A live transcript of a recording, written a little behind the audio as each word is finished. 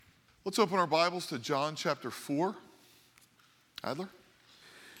Let's open our Bibles to John chapter 4. Adler?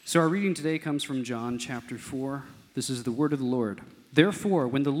 So our reading today comes from John chapter 4. This is the word of the Lord. Therefore,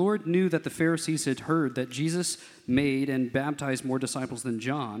 when the Lord knew that the Pharisees had heard that Jesus made and baptized more disciples than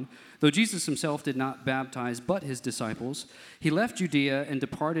John, though Jesus himself did not baptize but his disciples, he left Judea and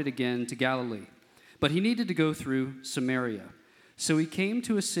departed again to Galilee. But he needed to go through Samaria. So he came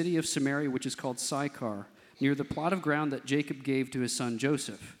to a city of Samaria which is called Sychar, near the plot of ground that Jacob gave to his son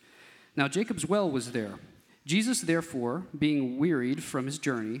Joseph. Now Jacob's well was there. Jesus, therefore, being wearied from his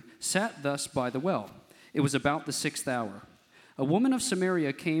journey, sat thus by the well. It was about the 6th hour. A woman of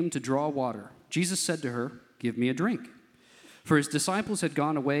Samaria came to draw water. Jesus said to her, "Give me a drink." For his disciples had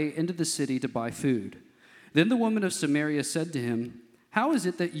gone away into the city to buy food. Then the woman of Samaria said to him, "How is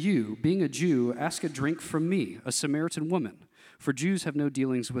it that you, being a Jew, ask a drink from me, a Samaritan woman? For Jews have no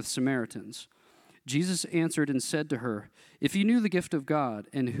dealings with Samaritans." Jesus answered and said to her, "If you knew the gift of God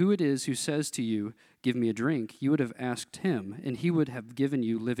and who it is who says to you, 'Give me a drink,' you would have asked him, and he would have given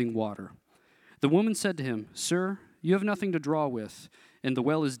you living water." The woman said to him, "Sir, you have nothing to draw with, and the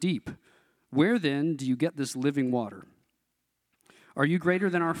well is deep. Where then do you get this living water? Are you greater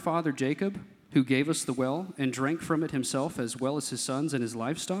than our father Jacob, who gave us the well and drank from it himself as well as his sons and his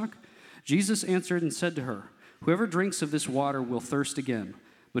livestock?" Jesus answered and said to her, "Whoever drinks of this water will thirst again.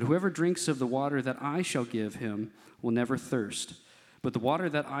 But whoever drinks of the water that I shall give him will never thirst. But the water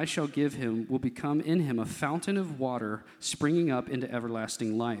that I shall give him will become in him a fountain of water springing up into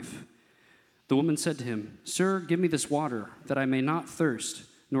everlasting life." The woman said to him, "Sir, give me this water, that I may not thirst,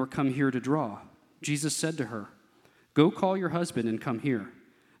 nor come here to draw." Jesus said to her, "Go call your husband and come here."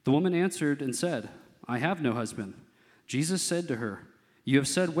 The woman answered and said, "I have no husband." Jesus said to her, "You have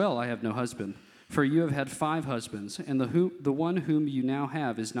said well, I have no husband. For you have had 5 husbands, and the one whom you now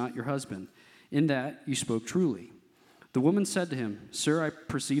have is not your husband. In that you spoke truly." The woman said to him, "Sir, I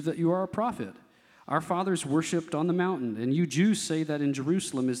perceive that you are a prophet. Our fathers worshipped on the mountain, and you Jews say that in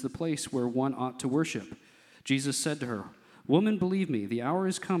Jerusalem is the place where one ought to worship." Jesus said to her, "Woman, believe me, the hour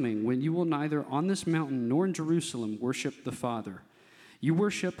is coming when you will neither on this mountain nor in Jerusalem worship the Father. You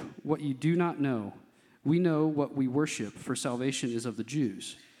worship what you do not know. We know what we worship, for salvation is of the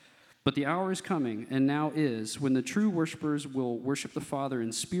Jews. But the hour is coming, and now is, when the true worshipers will worship the Father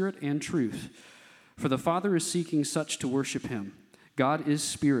in spirit and truth. For the Father is seeking such to worship him. God is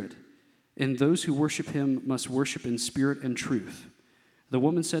spirit, and those who worship him must worship in spirit and truth." The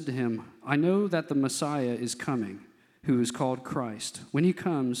woman said to him, "I know that the Messiah is coming, who is called Christ. When he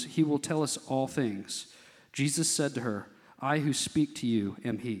comes, he will tell us all things." Jesus said to her, "I who speak to you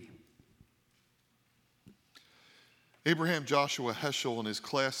am he." Abraham Joshua Heschel, in his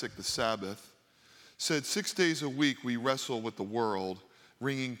classic The Sabbath, said, 6 days a week we wrestle with the world,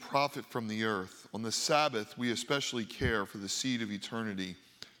 wringing profit from the earth. On the Sabbath, we especially care for the seed of eternity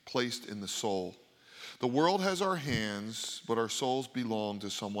placed in the soul. The world has our hands, but our souls belong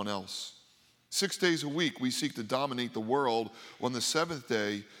to someone else. 6 days a week, we seek to dominate the world. On the 7th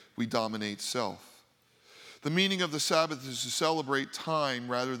day, we dominate self. The meaning of the Sabbath is to celebrate time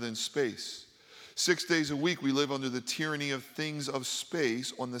rather than space. 6 days a week, we live under the tyranny of things of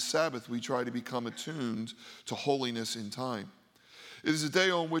space. On the Sabbath, we try to become attuned to holiness in time. It is a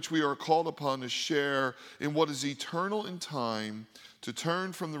day on which we are called upon to share in what is eternal in time, to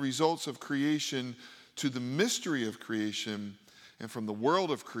turn from the results of creation to the mystery of creation, and from the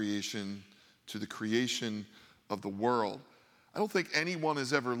world of creation to the creation of the world. I don't think anyone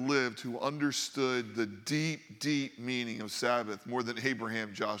has ever lived who understood the deep, deep meaning of Sabbath more than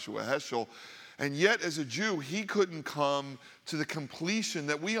Abraham Joshua Heschel. And yet, as a Jew, he couldn't come to the completion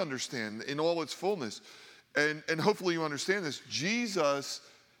that we understand in all its fullness. And hopefully you understand this. Jesus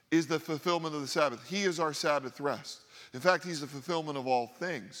is the fulfillment of the Sabbath. He is our Sabbath rest. In fact, he's the fulfillment of all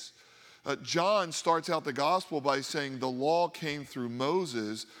things. John starts out the gospel by saying the law came through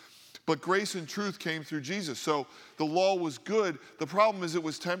Moses, but grace and truth came through Jesus. So the law was good. The problem is it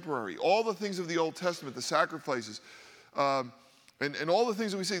was temporary. All the things of the Old Testament, the sacrifices, and all the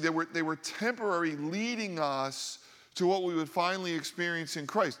things that we see, they were temporary, leading us to what we would finally experience in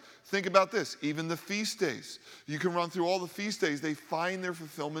Christ. Think about this. Even the feast days. You can run through all the feast days. They find their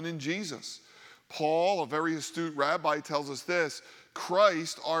fulfillment in Jesus. Paul, a very astute rabbi, tells us this: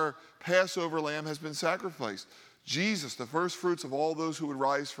 Christ, our Passover lamb, has been sacrificed. Jesus, the first fruits of all those who would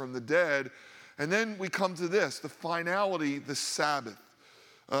rise from the dead. And then we come to this, the finality, the Sabbath.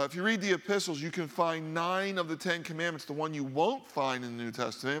 If you read the epistles, you can find 9 of the 10 commandments. The one you won't find in the New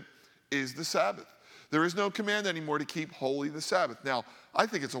Testament is the Sabbath. There is no command anymore to keep holy the Sabbath. Now, I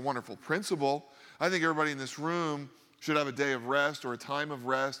think it's a wonderful principle. I think everybody in this room should have a day of rest or a time of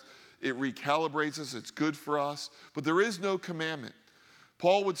rest. It recalibrates us. It's good for us. But there is no commandment.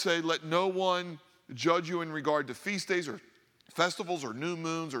 Paul would say, let no one judge you in regard to feast days or festivals or new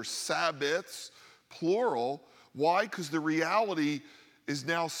moons or Sabbaths, plural. Why? Because the reality is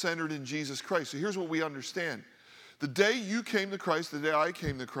now centered in Jesus Christ. So here's what we understand. The day you came to Christ, the day I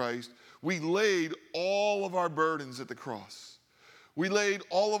came to Christ, we laid all of our burdens at the cross. We laid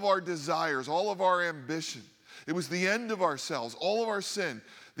all of our desires, all of our ambition. It was the end of ourselves, all of our sin.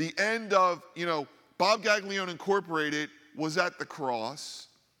 The end of, Bob Gaglione Incorporated was at the cross,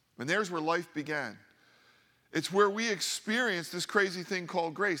 and there's where life began. It's where we experience this crazy thing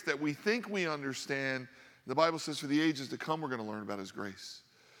called grace that we think we understand. The Bible says for the ages to come, we're going to learn about his grace.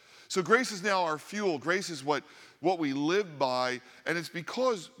 So grace is now our fuel. Grace is what we live by, and it's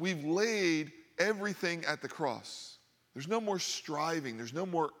because we've laid everything at the cross. There's no more striving. There's no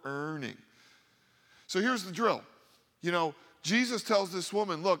more earning. So here's the drill. Jesus tells this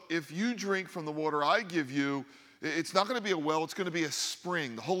woman, look, if you drink from the water I give you, it's not going to be a well, it's going to be a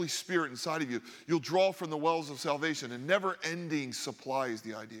spring, the Holy Spirit inside of you. You'll draw from the wells of salvation. A never-ending supply is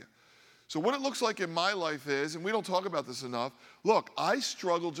the idea. So what it looks like in my life is, and we don't talk about this enough, look, I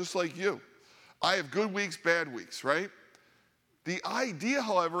struggle just like you. I have good weeks, bad weeks, right? The idea,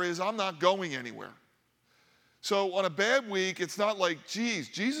 however, is I'm not going anywhere. So on a bad week, it's not like, geez,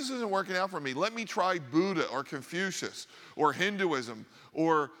 Jesus isn't working out for me. Let me try Buddha or Confucius or Hinduism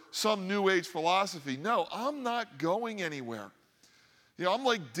or some New Age philosophy. No, I'm not going anywhere. I'm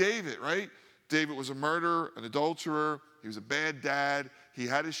like David, right? David was a murderer, an adulterer. He was a bad dad. He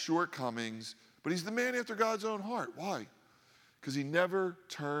had his shortcomings, but he's the man after God's own heart. Why? Because he never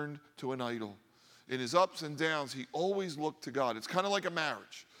turned to an idol. In his ups and downs, he always looked to God. It's kind of like a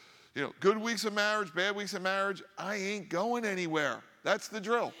marriage. Good weeks of marriage, bad weeks of marriage, I ain't going anywhere. That's the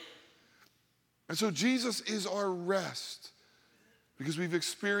drill. And so Jesus is our rest because we've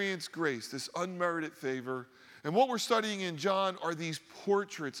experienced grace, this unmerited favor. And what we're studying in John are these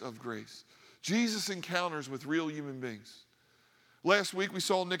portraits of grace. Jesus' encounters with real human beings. Last week we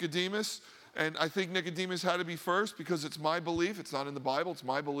saw Nicodemus, and I think Nicodemus had to be first because it's my belief, it's not in the Bible, it's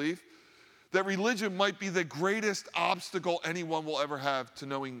my belief, that religion might be the greatest obstacle anyone will ever have to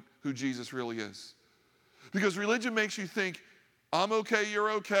knowing who Jesus really is. Because religion makes you think, I'm okay,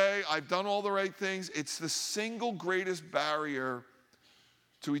 you're okay, I've done all the right things. It's the single greatest barrier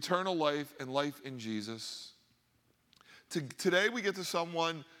to eternal life and life in Jesus. Today we get to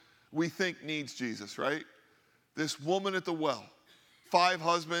someone we think needs Jesus, right? This woman at the well. 5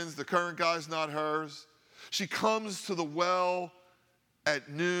 husbands, the current guy's not hers. She comes to the well at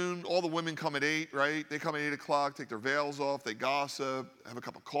noon. All the women come at 8, right? They come at 8 o'clock, take their veils off, they gossip, have a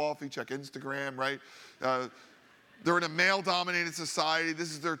cup of coffee, check Instagram, right? They're in a male-dominated society.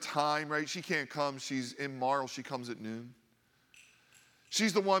 This is their time, right? She can't come. She's immoral. She comes at noon.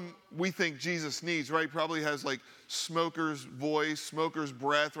 She's the one we think Jesus needs, right? Probably has like smoker's voice, smoker's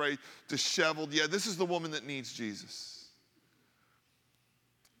breath, right? Disheveled. Yeah, this is the woman that needs Jesus.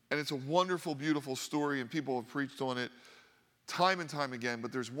 And it's a wonderful, beautiful story, and people have preached on it time and time again, but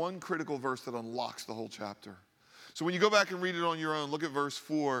there's one critical verse that unlocks the whole chapter. So when you go back and read it on your own, look at verse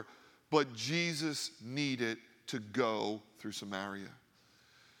 4. But Jesus needed to go through Samaria.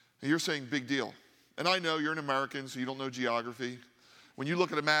 And you're saying, big deal. And I know you're an American, so you don't know geography. When you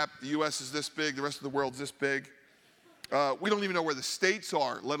look at a map, the U.S. is this big, the rest of the world's this big. We don't even know where the states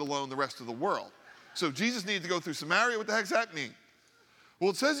are, let alone the rest of the world. So Jesus needed to go through Samaria. What the heck's that mean? Well,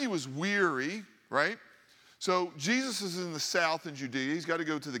 it says he was weary, right? So Jesus is in the south in Judea. He's got to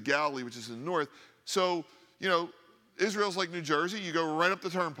go to the Galilee, which is in the north. So, Israel's like New Jersey. You go right up the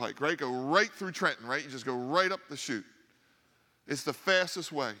turnpike, right? Go right through Trenton, right? You just go right up the chute. It's the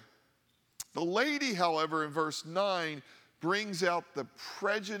fastest way. The lady, however, in verse 9, brings out the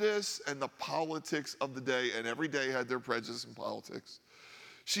prejudice and the politics of the day, and every day had their prejudice and politics.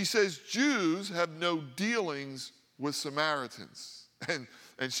 She says, Jews have no dealings with Samaritans.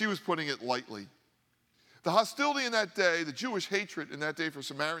 And she was putting it lightly. The hostility in that day, the Jewish hatred in that day for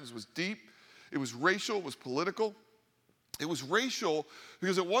Samaritans was deep. It was racial, it was political. It was racial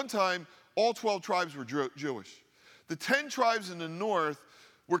because at one time, all 12 tribes were Jewish. The 10 tribes in the north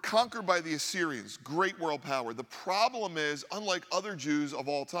were conquered by the Assyrians, great world power. The problem is, unlike other Jews of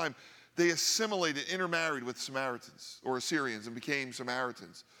all time, they assimilated, intermarried with Samaritans or Assyrians and became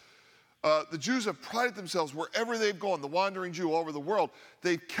Samaritans. The Jews have prided themselves wherever they've gone, the wandering Jew all over the world,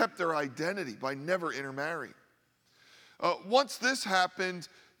 they've kept their identity by never intermarrying. Once this happened,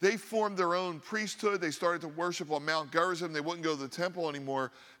 they formed their own priesthood. They started to worship on Mount Gerizim. They wouldn't go to the temple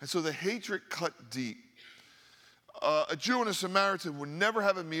anymore. And so the hatred cut deep. A Jew and a Samaritan would never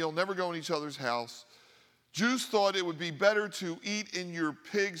have a meal, never go in each other's house. Jews thought it would be better to eat in your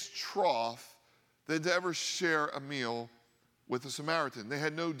pig's trough than to ever share a meal with a Samaritan. They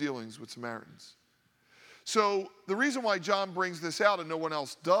had no dealings with Samaritans. So the reason why John brings this out and no one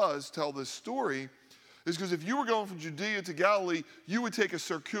else does tell this story is because if you were going from Judea to Galilee, you would take a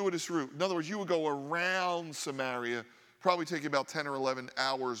circuitous route. In other words, you would go around Samaria, probably take about 10 or 11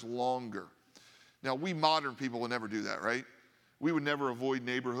 hours longer. Now, we modern people would never do that, right? We would never avoid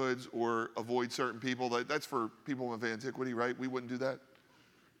neighborhoods or avoid certain people. That's for people of antiquity, right? We wouldn't do that.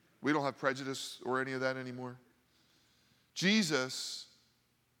 We don't have prejudice or any of that anymore. Jesus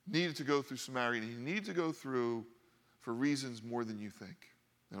needed to go through Samaria, and he needed to go through for reasons more than you think.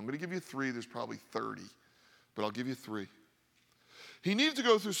 And I'm going to give you 3. There's probably 30, but I'll give you 3. He needed to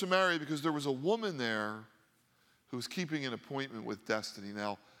go through Samaria because there was a woman there who was keeping an appointment with destiny.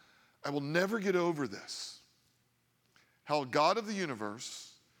 Now, I will never get over this. How God of the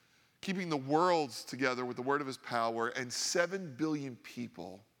universe, keeping the worlds together with the word of his power, and 7 billion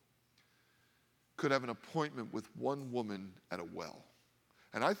people could have an appointment with one woman at a well.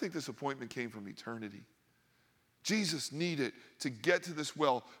 And I think this appointment came from eternity. Jesus needed to get to this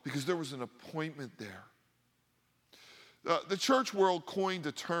well because there was an appointment there. The church world coined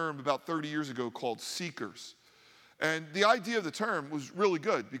a term about 30 years ago called seekers. And the idea of the term was really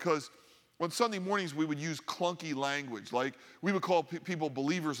good because on Sunday mornings we would use clunky language. Like we would call people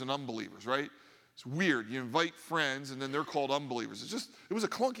believers and unbelievers, right? It's weird. You invite friends and then they're called unbelievers. It was a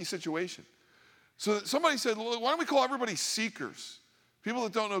clunky situation. So somebody said, well, why don't we call everybody seekers? People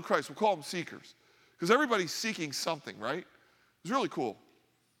that don't know Christ, we'll call them seekers. Because everybody's seeking something, right? It was really cool.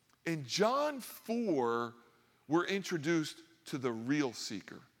 In John 4, we're introduced to the real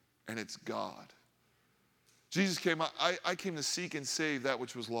seeker, and it's God. Jesus came, I came to seek and save that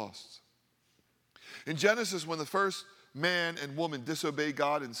which was lost. In Genesis, when the first man and woman disobeyed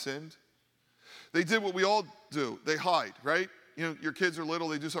God and sinned, they did what we all do. They hide, right? You know, your kids are little,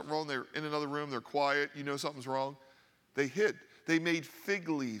 they do something wrong, they're in another room, they're quiet, you know something's wrong. They hid. They made fig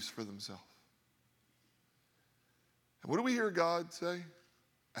leaves for themselves. And what do we hear God say?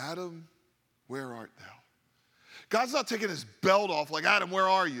 Adam, where art thou? God's not taking his belt off like, Adam, where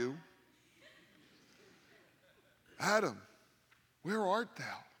are you? Adam, where art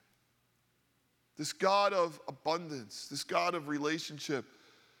thou? This God of abundance, this God of relationship,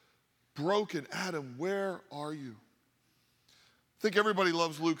 broken. Adam, where are you? I think everybody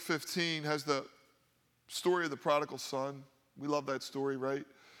loves Luke 15, has the story of the prodigal son. We love that story, right?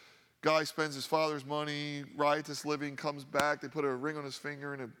 Guy spends his father's money, riotous living, comes back. They put a ring on his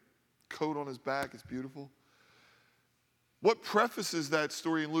finger and a coat on his back. It's beautiful. What prefaces that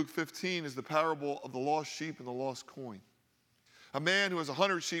story in Luke 15 is the parable of the lost sheep and the lost coin. A man who has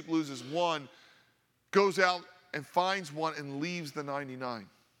 100 sheep loses one, goes out and finds one and leaves the 99.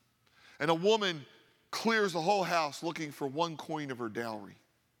 And a woman clears the whole house looking for one coin of her dowry.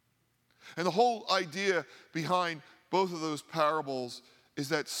 And the whole idea behind both of those parables is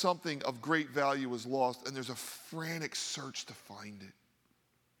that something of great value is lost and there's a frantic search to find it.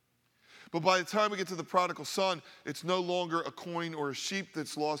 But by the time we get to the prodigal son, it's no longer a coin or a sheep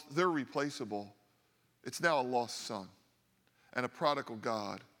that's lost. They're replaceable. It's now a lost son and a prodigal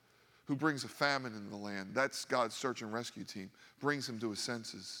God who brings a famine into the land. That's God's search and rescue team, brings him to his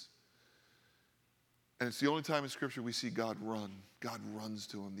senses. And it's the only time in Scripture we see God run. God runs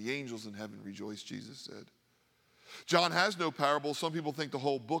to him. The angels in heaven rejoice, Jesus said. John has no parable. Some people think the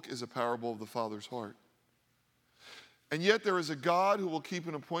whole book is a parable of the Father's heart. And yet there is a God who will keep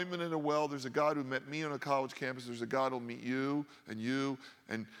an appointment in a well. There's a God who met me on a college campus. There's a God who will meet you,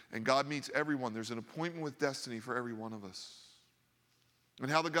 and God meets everyone. There's an appointment with destiny for every one of us. And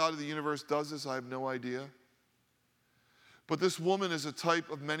how the God of the universe does this, I have no idea. But this woman is a type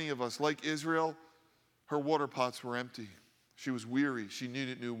of many of us. Like Israel, her water pots were empty. She was weary. She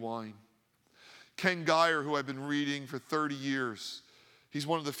needed new wine. Ken Geyer, who I've been reading for 30 years, he's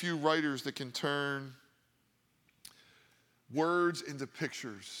one of the few writers that can turn words into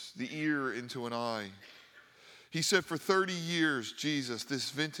pictures, the ear into an eye. He said for 30 years, Jesus, this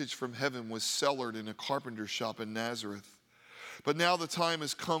vintage from heaven, was cellared in a carpenter shop in Nazareth. But now the time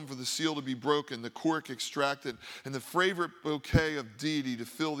has come for the seal to be broken, the cork extracted, and the fragrant bouquet of deity to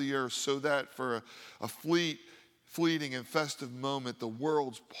fill the earth, so that for a fleeting and festive moment, the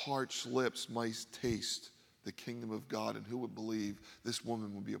world's parched lips might taste the kingdom of God. And who would believe this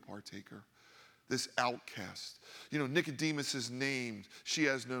woman would be a partaker? This outcast. You know, Nicodemus is named. She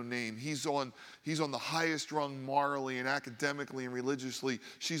has no name. He's on the highest rung morally and academically and religiously.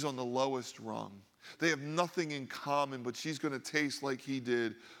 She's on the lowest rung. They have nothing in common, but she's going to taste like he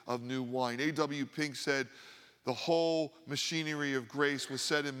did of new wine. A.W. Pink said, the whole machinery of grace was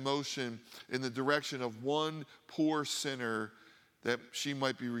set in motion in the direction of one poor sinner that she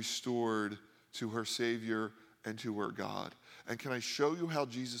might be restored to her Savior and to her God. And can I show you how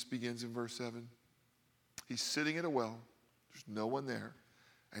Jesus begins in verse 7? He's sitting at a well. There's no one there.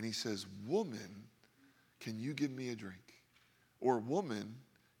 And he says, woman, can you give me a drink? Or woman,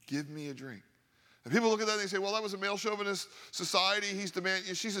 give me a drink. And people look at that and they say, well, that was a male chauvinist society.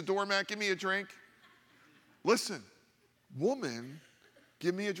 She's a doormat. Give me a drink. Listen, woman,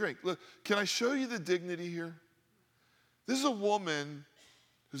 give me a drink. Look, can I show you the dignity here? This is a woman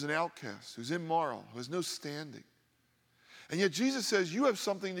who's an outcast, who's immoral, who has no standing. And yet Jesus says, you have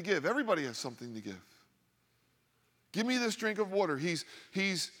something to give. Everybody has something to give. Give me this drink of water. He's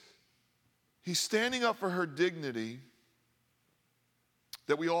standing up for her dignity,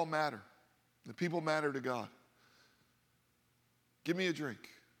 that we all matter, that people matter to God. Give me a drink.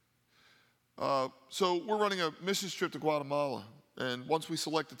 So we're running a missions trip to Guatemala. And once we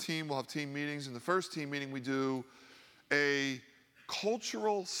select a team, we'll have team meetings. In the first team meeting, we do a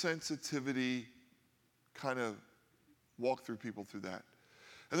cultural sensitivity kind of walk through people through that.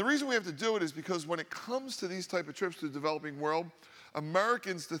 And the reason we have to do it is because when it comes to these type of trips to the developing world,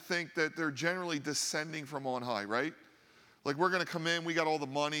 Americans to think that they're generally descending from on high, right? Like we're going to come in, we got all the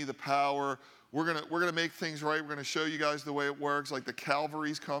money, the power, we're going to make things right, we're going to show you guys the way it works, like the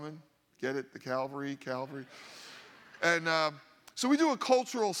Calvary's coming. Get it? The Calvary. And so we do a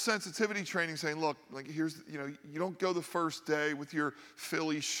cultural sensitivity training saying, look, like here's, you don't go the first day with your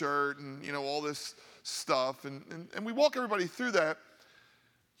Philly shirt and, all this stuff. And we walk everybody through that.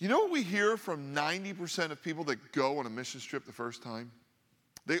 You know what we hear from 90% of people that go on a mission trip the first time?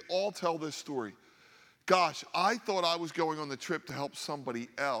 They all tell this story. Gosh, I thought I was going on the trip to help somebody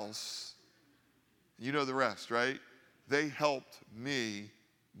else. You know the rest, right? They helped me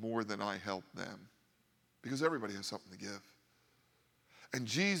more than I helped them. Because everybody has something to give. And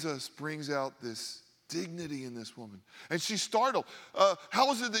Jesus brings out this dignity in this woman. And she's startled.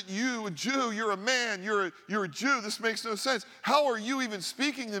 How is it that you, a Jew, you're a man, you're a Jew, this makes no sense. How are you even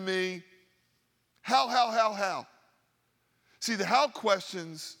speaking to me? How? See, the how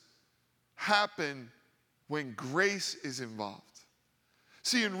questions happen when grace is involved.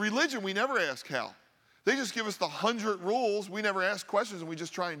 See, in religion, we never ask how. They just give us the 100 rules. We never ask questions and we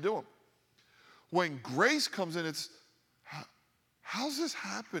just try and do them. When grace comes in, it's, how's this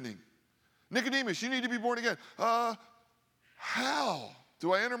happening? Nicodemus, you need to be born again. How?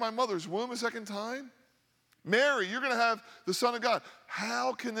 Do I enter my mother's womb a second time? Mary, you're going to have the Son of God.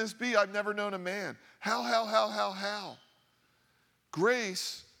 How can this be? I've never known a man. How?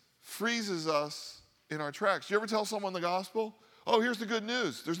 Grace freezes us in our tracks. You ever tell someone the gospel? Oh, here's the good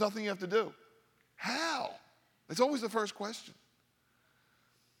news. There's nothing you have to do. How? It's always the first question.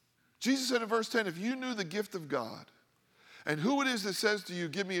 Jesus said in verse 10, if you knew the gift of God and who it is that says to you,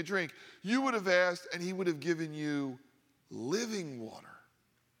 give me a drink, you would have asked and he would have given you living water.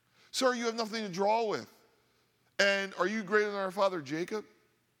 Sir, you have nothing to draw with. And are you greater than our father Jacob?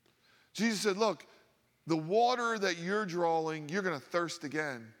 Jesus said, look, the water that you're drawing, you're going to thirst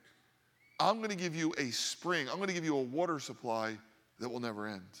again. I'm going to give you a spring. I'm going to give you a water supply that will never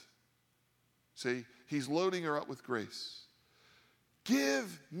end. See, he's loading her up with grace.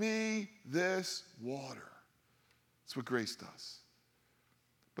 Give me this water. That's what grace does.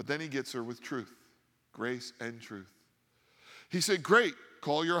 But then he gets her with truth, grace and truth. He said, great,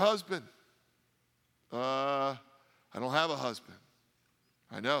 call your husband. I don't have a husband.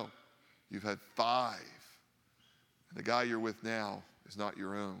 I know. You've had 5. And the guy you're with now is not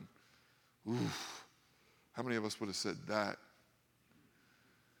your own. Oof. How many of us would have said that?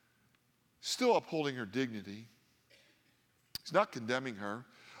 Still upholding her dignity. He's not condemning her.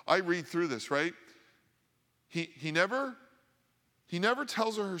 I read through this, right? He never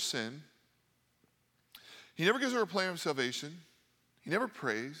tells her sin. He never gives her a plan of salvation. He never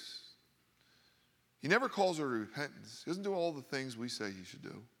prays. He never calls her to repentance. He doesn't do all the things we say he should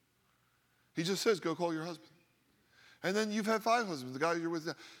do. He just says, go call your husband. And then you've had 5 husbands, the guy you're with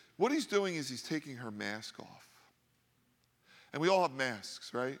now. What he's doing is he's taking her mask off. And we all have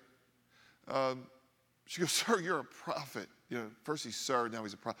masks, right? She goes, sir, you're a prophet. First he's sir, now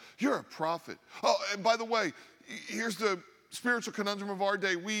he's a prophet. You're a prophet. Oh, and by the way, here's the spiritual conundrum of our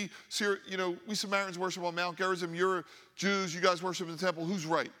day. We Samaritans worship on Mount Gerizim. You're Jews, you guys worship in the temple. Who's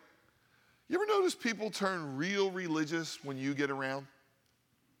right? You ever notice people turn real religious when you get around?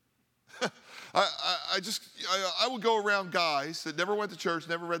 I would go around guys that never went to church,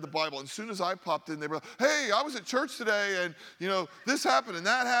 never read the Bible. And as soon as I popped in, they were like, hey, I was at church today, and, this happened and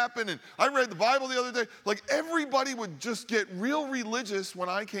that happened, and I read the Bible the other day. Like, everybody would just get real religious when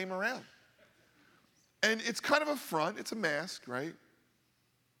I came around. And it's kind of a front. It's a mask, right?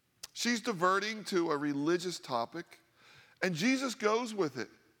 She's diverting to a religious topic, and Jesus goes with it.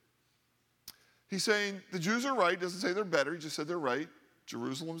 He's saying the Jews are right. He doesn't say they're better. He just said they're right.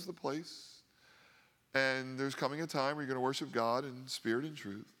 Jerusalem's the place. And there's coming a time where you're going to worship God in spirit and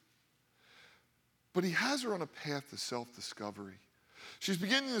truth. But he has her on a path to self-discovery. She's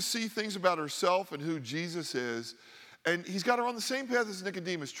beginning to see things about herself and who Jesus is. And he's got her on the same path as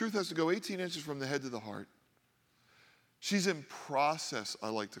Nicodemus. Truth has to go 18 inches from the head to the heart. She's in process, I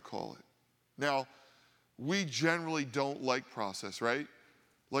like to call it. Now, we generally don't like process, right?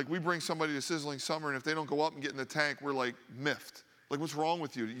 Like we bring somebody to Sizzling Summer, and if they don't go up and get in the tank, we're like miffed. Like, what's wrong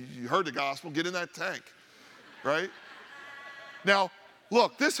with you? You heard the gospel, get in that tank, right? Now,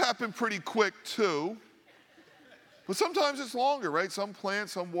 look, this happened pretty quick too, but sometimes it's longer, right? Some plant,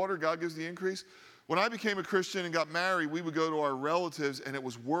 some water, God gives the increase. When I became a Christian and got married, we would go to our relatives, and it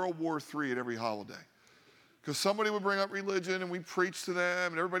was World War III at every holiday. Because somebody would bring up religion, and we preached to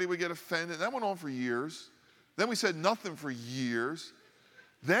them, and everybody would get offended. That went on for years. Then we said nothing for years.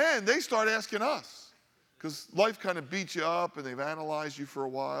 Then they start asking us, because life kind of beats you up, and they've analyzed you for a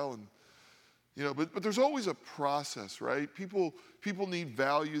while. And but there's always a process, right? People need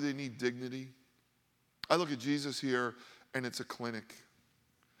value. They need dignity. I look at Jesus here, and it's a clinic.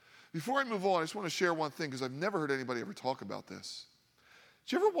 Before I move on, I just want to share one thing, because I've never heard anybody ever talk about this.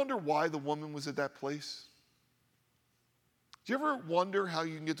 Did you ever wonder why the woman was at that place? Do you ever wonder how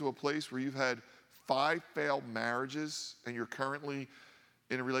you can get to a place where you've had 5 failed marriages and you're currently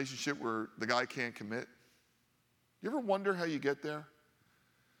in a relationship where the guy can't commit? You ever wonder how you get there?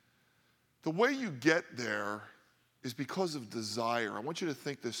 The way you get there is because of desire. I want you to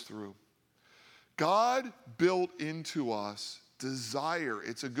think this through. God built into us desire.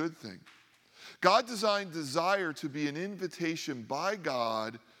 It's a good thing. God designed desire to be an invitation by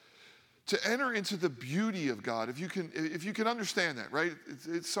God to enter into the beauty of God. If you can understand that, right?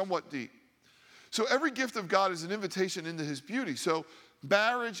 It's somewhat deep. So every gift of God is an invitation into his beauty. So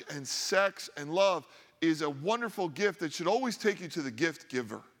marriage and sex and love is a wonderful gift that should always take you to the gift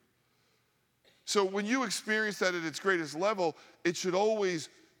giver. So when you experience that at its greatest level, it should always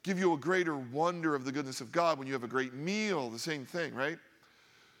give you a greater wonder of the goodness of God. When you have a great meal, the same thing, right?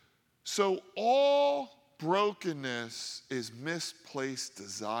 So all brokenness is misplaced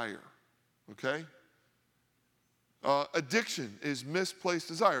desire, okay? Addiction is misplaced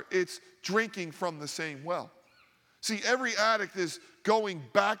desire. It's drinking from the same well. See, every addict is going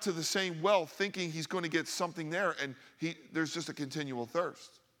back to the same well thinking he's going to get something there, and there's just a continual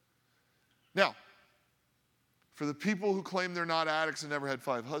thirst. Now, for the people who claim they're not addicts and never had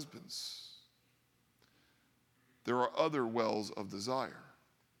 5 husbands, there are other wells of desire.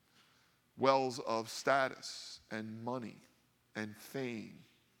 Wells of status and money and fame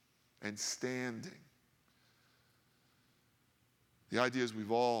and standing. The idea is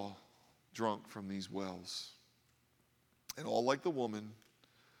we've all drunk from these wells. And all like the woman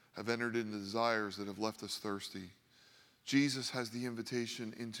have entered into desires that have left us thirsty. Jesus has the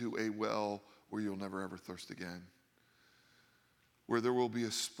invitation into a well where you'll never ever thirst again. Where there will be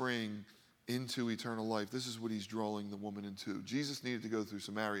a spring into eternal life. This is what he's drawing the woman into. Jesus needed to go through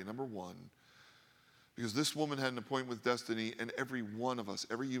Samaria, number one, because this woman had an appointment with destiny, and every one of us,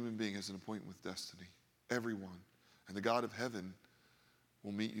 every human being has an appointment with destiny. Everyone. And the God of heaven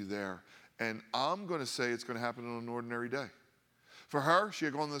will meet you there. And I'm going to say it's going to happen on an ordinary day. For her, she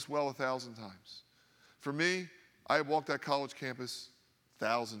had gone to this well 1,000 times. For me, I had walked that college campus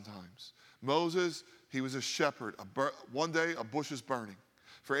 1,000 times. Moses, he was a shepherd. One day, a bush is burning.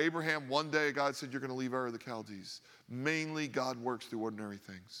 For Abraham, one day, God said, you're going to leave Ur of the Chaldees. Mainly, God works through ordinary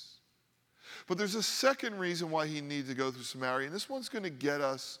things. But there's a second reason why he needed to go through Samaria, and this one's going to get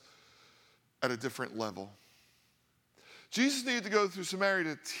us at a different level. Jesus needed to go through Samaria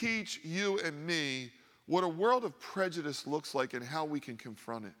to teach you and me what a world of prejudice looks like and how we can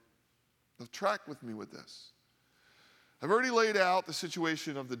confront it. Now, track with me with this. I've already laid out the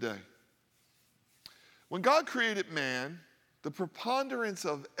situation of the day. When God created man, the preponderance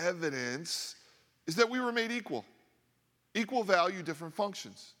of evidence is that we were made equal. Equal value, different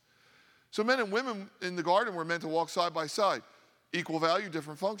functions. So men and women in the garden were meant to walk side by side. Equal value,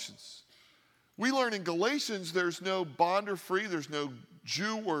 different functions. We learn in Galatians there's no bond or free, there's no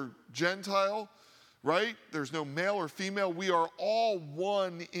Jew or Gentile, right? There's no male or female. We are all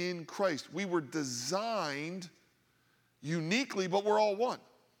one in Christ. We were designed uniquely, but we're all one.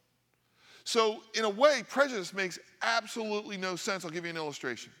 So in a way, prejudice makes absolutely no sense. I'll give you an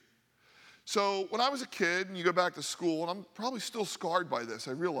illustration. So when I was a kid, and you go back to school, and I'm probably still scarred by this,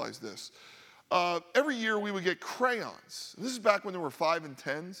 I realize this. Every year we would get crayons. This is back when there were 5 and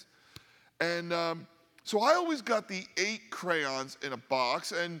 10s. And so I always got the 8 crayons in a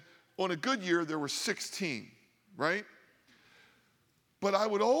box, and on a good year there were 16, right? But I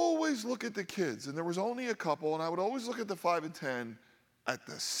would always look at the kids, and there was only a couple, and I would always look at the 5 and 10 at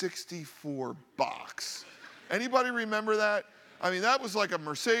the 64 box. Anybody remember that? I mean, that was like a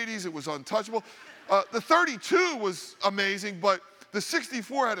Mercedes. It was untouchable. The 32 was amazing, but the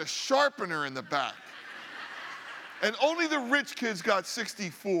 64 had a sharpener in the back. And only the rich kids got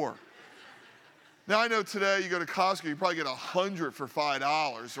 64. Now, I know today you go to Costco, you probably get 100 for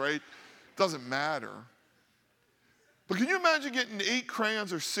 $5, right? Doesn't matter. But can you imagine getting 8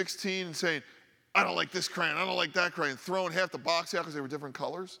 crayons or 16 and saying, I don't like this crayon, I don't like that crayon, throwing half the box out because they were different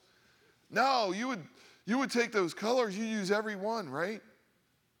colors? No, you would take those colors, you use every one, right?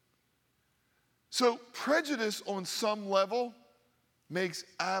 So prejudice on some level makes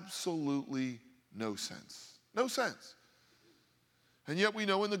absolutely no sense. No sense. And yet we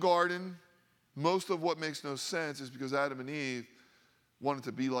know in the garden, most of what makes no sense is because Adam and Eve wanted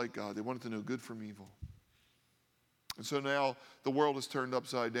to be like God. They wanted to know good from evil. And so now the world is turned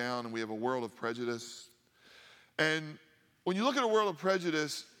upside down and we have a world of prejudice. And when you look at a world of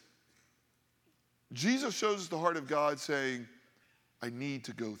prejudice, Jesus shows us the heart of God saying, I need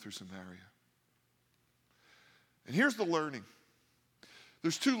to go through Samaria. And here's the learning.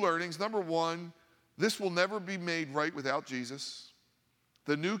 There's 2 learnings. Number 1, this will never be made right without Jesus.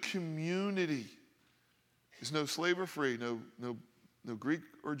 The new community is no slave or free, no Greek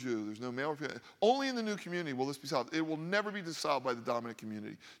or Jew. There's no male or female. Only in the new community will this be solved. It will never be dissolved by the dominant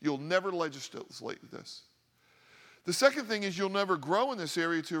community. You'll never legislate this. The second thing is you'll never grow in this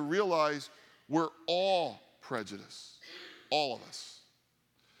area to realize we're all prejudiced. All of us.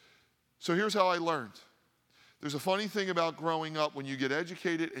 So here's how I learned. There's a funny thing about growing up. When you get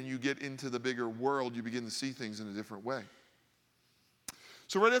educated and you get into the bigger world, you begin to see things in a different way.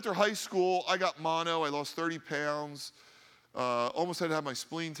 So right after high school, I got mono. I lost 30 pounds. Almost had to have my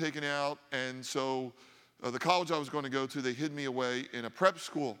spleen taken out. And so the college I was going to go to, they hid me away in a prep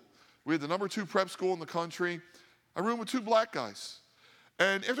school. We had the number 2 prep school in the country. I roomed with 2 black guys.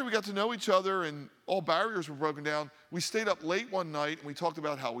 And after we got to know each other and all barriers were broken down, we stayed up late one night and we talked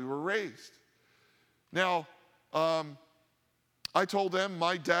about how we were raised. Now, I told them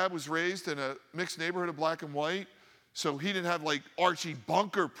my dad was raised in a mixed neighborhood of black and white, so he didn't have like Archie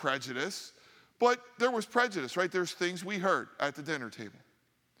Bunker prejudice, but there was prejudice, right? There's things we heard at the dinner table.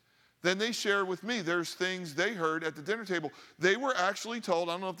 Then they shared with me, there's things they heard at the dinner table. They were actually told,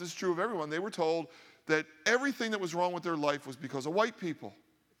 I don't know if this is true of everyone, they were told that everything that was wrong with their life was because of white people.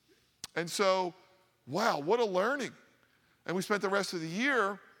 And so, wow, what a learning. And we spent the rest of the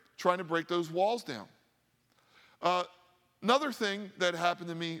year trying to break those walls down. Another thing that happened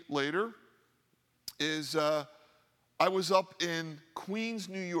to me later is I was up in Queens,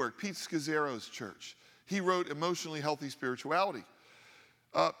 New York, Pete Scazzero's church. He wrote Emotionally Healthy Spirituality.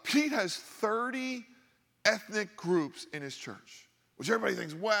 Pete has 30 ethnic groups in his church, which everybody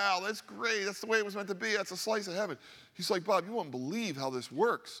thinks, wow, that's great. That's the way it was meant to be. That's a slice of heaven. He's like, Bob, you won't believe how this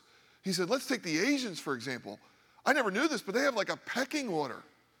works. He said, let's take the Asians, for example. I never knew this, but they have like a pecking order.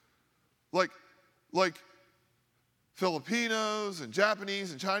 Like Filipinos and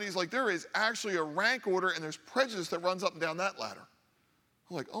Japanese and Chinese, like there is actually a rank order and there's prejudice that runs up and down that ladder.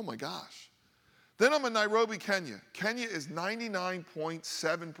 I'm like, oh my gosh. Then I'm in Nairobi, Kenya. Kenya is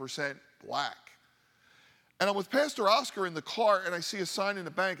 99.7% black. And I'm with Pastor Oscar in the car and I see a sign in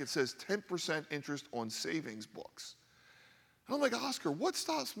the bank. It says 10% interest on savings books. And I'm like, Oscar, what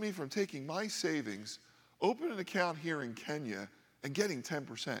stops me from taking my savings, opening an account here in Kenya and getting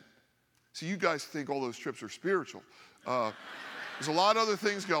 10%? See, you guys think all those trips are spiritual. There's a lot of other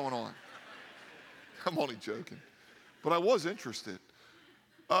things going on. I'm only joking. But I was interested.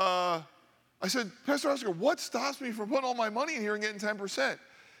 I said, Pastor Oscar, what stops me from putting all my money in here and getting 10%?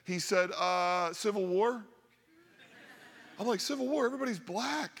 He said, Civil War. I'm like, Civil War? Everybody's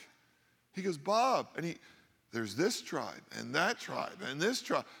black. He goes, Bob. And there's this tribe and that tribe and this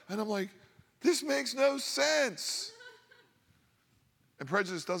tribe. And I'm like, this makes no sense. And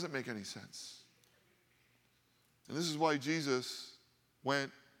prejudice doesn't make any sense. And this is why Jesus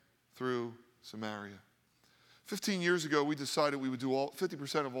went through Samaria. 15 years ago, we decided we would do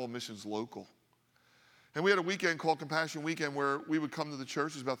 50% of all missions local. And we had a weekend called Compassion Weekend where we would come to the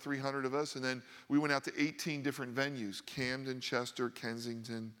church. There's about 300 of us. And then we went out to 18 different venues: Camden, Chester,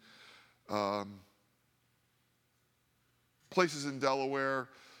 Kensington, places in Delaware,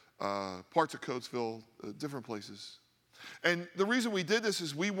 parts of Coatesville, different places. And the reason we did this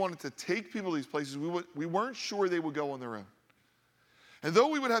is we wanted to take people to these places. We weren't sure they would go on their own. And though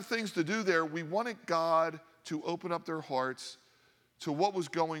we would have things to do there, we wanted God to open up their hearts to what was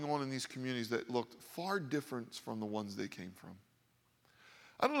going on in these communities that looked far different from the ones they came from.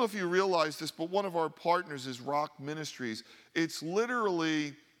 I don't know if you realize this, but one of our partners is Rock Ministries. It's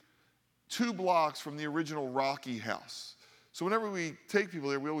literally 2 blocks from the original Rocky House. So whenever we take people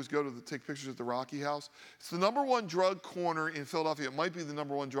there, we always go to take pictures at the Rocky House. It's the #1 drug corner in Philadelphia. It might be the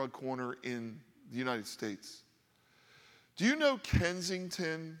 #1 drug corner in the United States. Do you know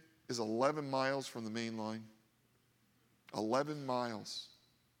Kensington is 11 miles from the main line? 11 miles.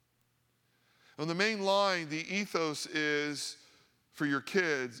 On the main line, the ethos is, for your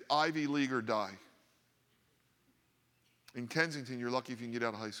kids, Ivy League or die. In Kensington, you're lucky if you can get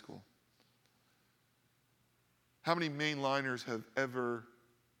out of high school. How many mainliners have ever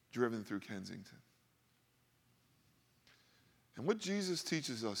driven through Kensington? And what Jesus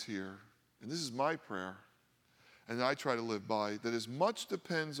teaches us here, and this is my prayer, and I try to live by, that as much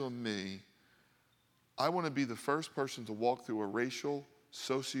depends on me, I want to be the first person to walk through a racial,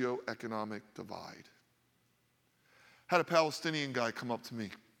 socioeconomic divide. I had a Palestinian guy come up to me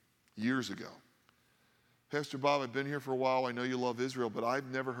years ago. Pastor Bob, I've been here for a while. I know you love Israel, but I've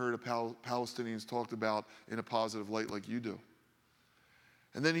never heard of Palestinians talked about in a positive light like you do.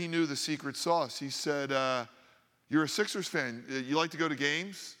 And then he knew the secret sauce. He said, you're a Sixers fan. You like to go to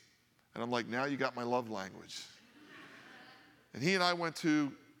games? And I'm like, now you got my love language. And he and I went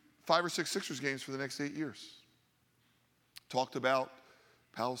to 5 or 6 Sixers games for the next 8 years. Talked about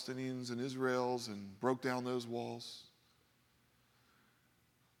Palestinians and Israels and broke down those walls.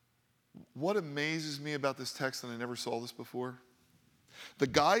 What amazes me about this text, and I never saw this before, the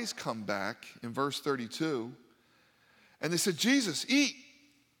guys come back in verse 32, and they said, Jesus, eat.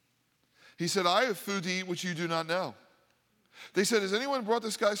 He said, I have food to eat which you do not know. They said, has anyone brought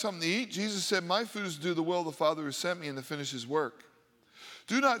this guy something to eat? Jesus said, my food is to do the will of the Father who sent me and to finish his work.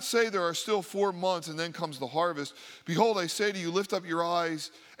 Do not say there are still 4 months and then comes the harvest. Behold, I say to you, lift up your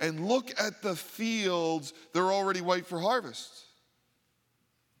eyes and look at the fields. They're already white for harvest.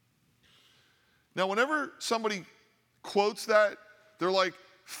 Now, whenever somebody quotes that, they're like,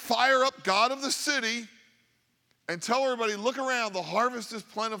 fire up God of the city and tell everybody, look around, the harvest is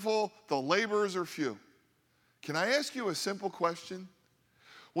plentiful, the laborers are few. Can I ask you a simple question?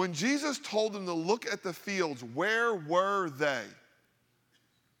 When Jesus told them to look at the fields, where were they?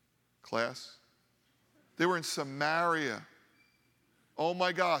 Class? They were in Samaria. Oh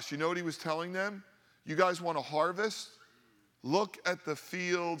my gosh, you know what he was telling them? You guys want to harvest? Look at the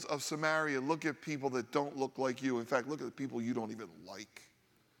fields of Samaria. Look at people that don't look like you. In fact, look at the people you don't even like.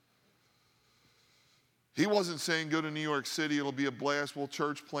 He wasn't saying go to New York City, it'll be a blast, we'll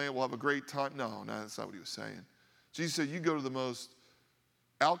church plant, we'll have a great time. No, that's not what he was saying. Jesus said, you go to the most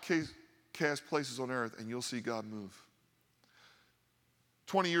outcast places on earth and you'll see God move.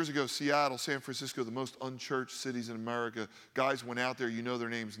 20 years ago, Seattle, San Francisco, the most unchurched cities in America. Guys went out there, you know their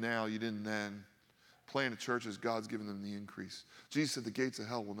names now, you didn't then. Planted churches, God's given them the increase. Jesus said the gates of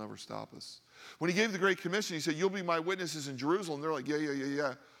hell will never stop us. When he gave the Great Commission, he said, you'll be my witnesses in Jerusalem. They're like,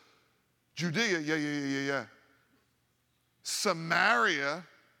 yeah. Judea, yeah. Samaria,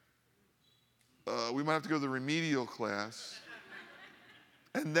 we might have to go to the remedial class.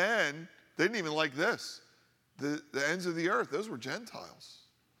 And then, they didn't even like this. The ends of the earth, those were Gentiles.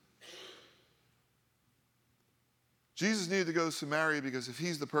 Jesus needed to go to Samaria because if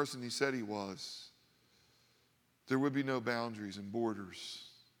he's the person he said he was, there would be no boundaries and borders.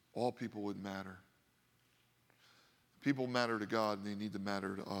 All people would matter. People matter to God and they need to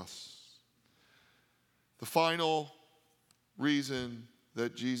matter to us. The final reason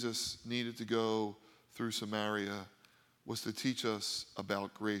that Jesus needed to go through Samaria was to teach us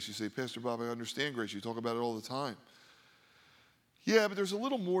about grace. You say, Pastor Bob, I understand grace. You talk about it all the time. Yeah, but there's a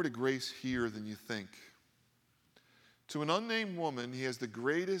little more to grace here than you think. To an unnamed woman, he has the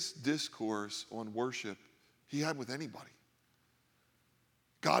greatest discourse on worship he had with anybody.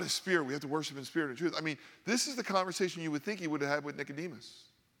 God is spirit. We have to worship in spirit and truth. I mean, this is the conversation you would think he would have had with Nicodemus,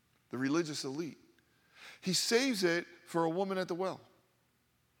 the religious elite. He saves it for a woman at the well.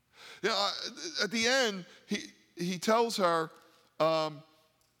 You know, at the end, he tells her,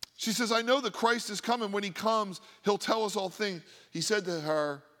 she says, I know that Christ is coming. When he comes, he'll tell us all things. He said to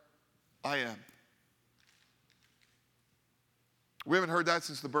her, I am. We haven't heard that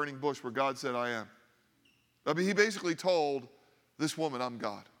since the burning bush where God said, I am. I mean, he basically told this woman, I'm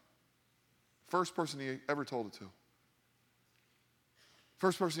God. First person he ever told it to.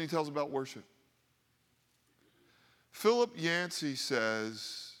 First person he tells about worship. Philip Yancey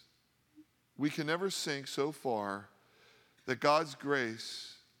says, we can never sink so far that God's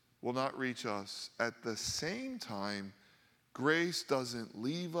grace will not reach us. At the same time, grace doesn't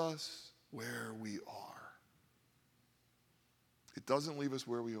leave us where we are. It doesn't leave us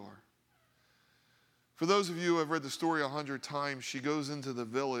where we are. For those of you who have read the story 100 times, she goes into the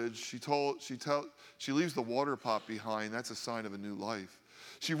village. She leaves the water pot behind. That's a sign of a new life.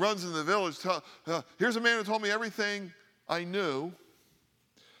 She runs into the village. Here's a man who told me everything I knew.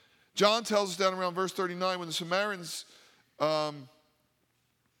 John tells us down around verse 39, when the Samaritans had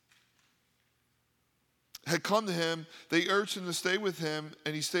come to him, they urged him to stay with him,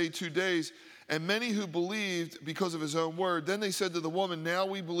 and he stayed 2 days. And many who believed because of his own word. Then they said to the woman, now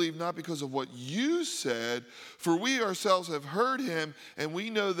we believe not because of what you said, for we ourselves have heard him, and we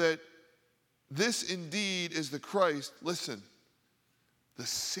know that this indeed is the Christ. Listen, the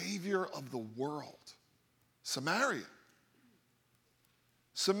Savior of the world. Samaria.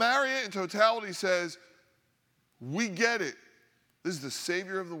 Samaria in totality says, we get it. This is the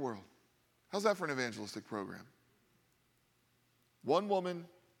Savior of the world. How's that for an evangelistic program? One woman,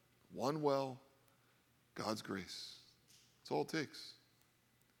 one well, God's grace. That's all it takes.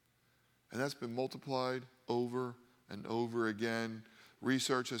 And that's been multiplied over and over again.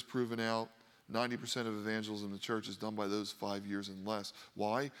 Research has proven out 90% of evangelism in the church is done by those 5 years and less.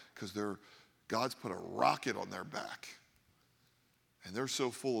 Why? Because God's put a rocket on their back. And they're so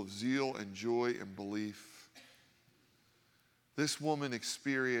full of zeal and joy and belief. This woman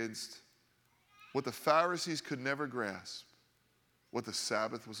experienced what the Pharisees could never grasp, what the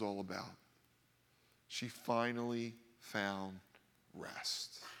Sabbath was all about. She finally found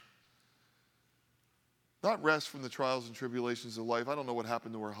rest. Not rest from the trials and tribulations of life. I don't know what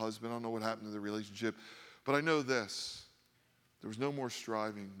happened to her husband. I don't know what happened to the relationship. But I know this. There was no more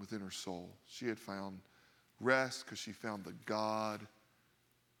striving within her soul. She had found rest because she found the God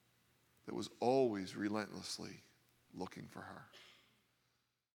that was always relentlessly looking for her.